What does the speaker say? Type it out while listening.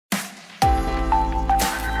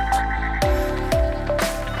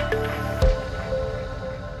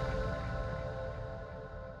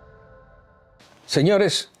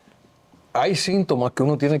Señores, hay síntomas que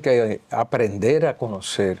uno tiene que aprender a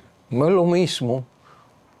conocer. No es lo mismo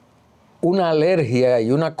una alergia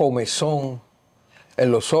y una comezón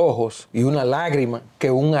en los ojos y una lágrima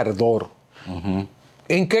que un ardor.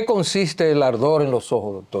 ¿En qué consiste el ardor en los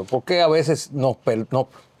ojos, doctor? ¿Por qué a veces nos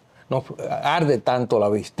arde tanto la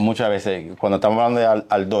vista? Muchas veces, cuando estamos hablando de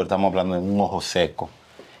ardor, estamos hablando de un ojo seco.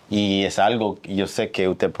 Y es algo que yo sé que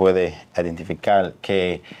usted puede identificar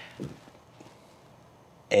que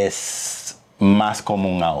es más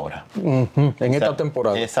común ahora. En esta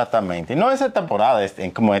temporada. Exactamente. No esta temporada, es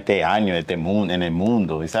como este año, en el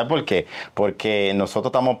mundo. ¿Y sabe por qué? Porque nosotros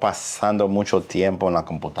estamos pasando mucho tiempo en la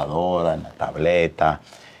computadora, en la tableta.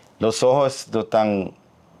 Los ojos no están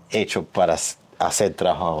hechos para hacer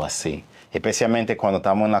trabajo así. Especialmente cuando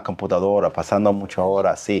estamos en la computadora, pasando muchas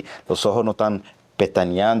horas así. Los ojos no están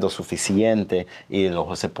pestañeando suficiente y el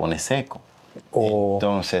ojo se pone seco.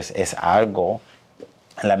 Entonces es algo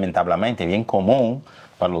lamentablemente bien común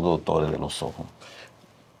para los doctores de los ojos.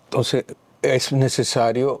 Entonces, ¿es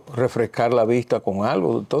necesario refrescar la vista con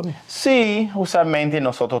algo, doctor? Sí, usualmente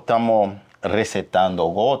nosotros estamos recetando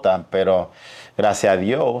gotas, pero gracias a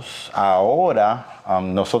Dios ahora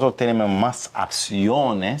nosotros tenemos más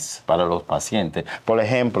opciones para los pacientes. Por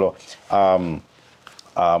ejemplo,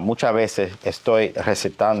 muchas veces estoy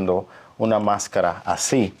recetando una máscara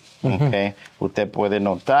así. ¿Okay? Usted puede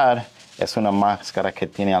notar, es una máscara que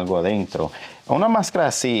tiene algo adentro. Una máscara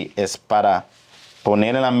así es para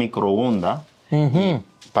poner en la microondas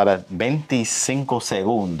para 25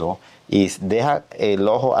 segundos y deja el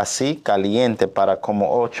ojo así caliente para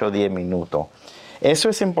como 8 o 10 minutos. Eso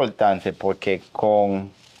es importante porque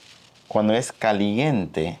cuando es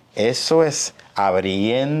caliente, eso es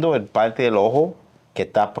abriendo el parte del ojo que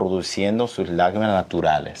está produciendo sus lágrimas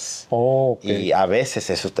naturales. Y a veces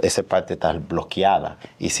esa parte está bloqueada.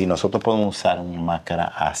 Y si nosotros podemos usar una máscara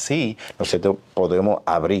así, nosotros podemos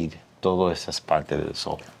abrir todas esas partes del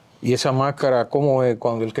ojo. ¿Y esa máscara cómo es?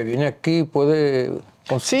 Cuando el que viene aquí puede...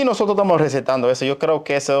 Sí, nosotros estamos recetando eso. Yo creo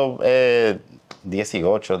que eso es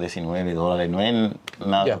 $18, $19. No es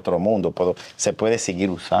nada de otro mundo. Pero se puede seguir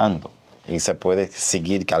usando. Y se puede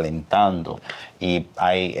seguir calentando. Y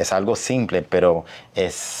es algo simple, pero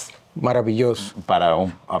es... maravilloso. Para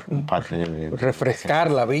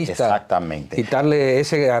refrescar la vista. Exactamente. Quitarle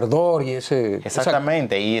ese ardor y ese...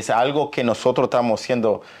 Exactamente. Y es algo que nosotros estamos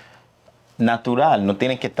haciendo natural. No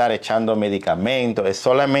tienen que estar echando medicamentos. Es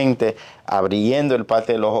solamente abriendo el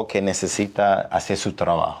parte del ojo que necesita hacer su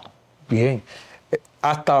trabajo. Bien.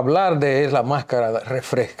 Hasta hablar de la máscara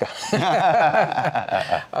refresca.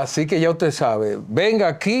 Así que ya usted sabe, venga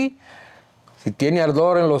aquí, si tiene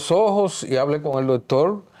ardor en los ojos, y hable con el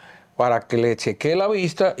doctor para que le chequee la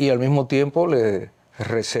vista y al mismo tiempo le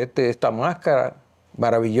recete esta máscara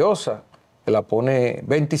maravillosa. Se la pone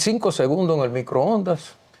 25 segundos en el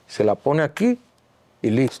microondas, se la pone aquí y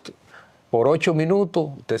listo. Por 8 minutos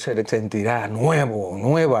usted se sentirá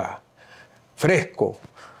nueva, fresco,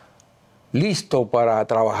 listo para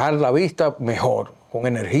trabajar la vista mejor, con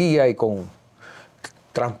energía y con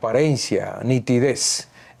transparencia, nitidez.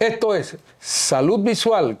 Esto es Salud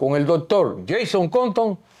Visual con el doctor Jason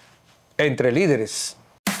Compton, Entre Líderes.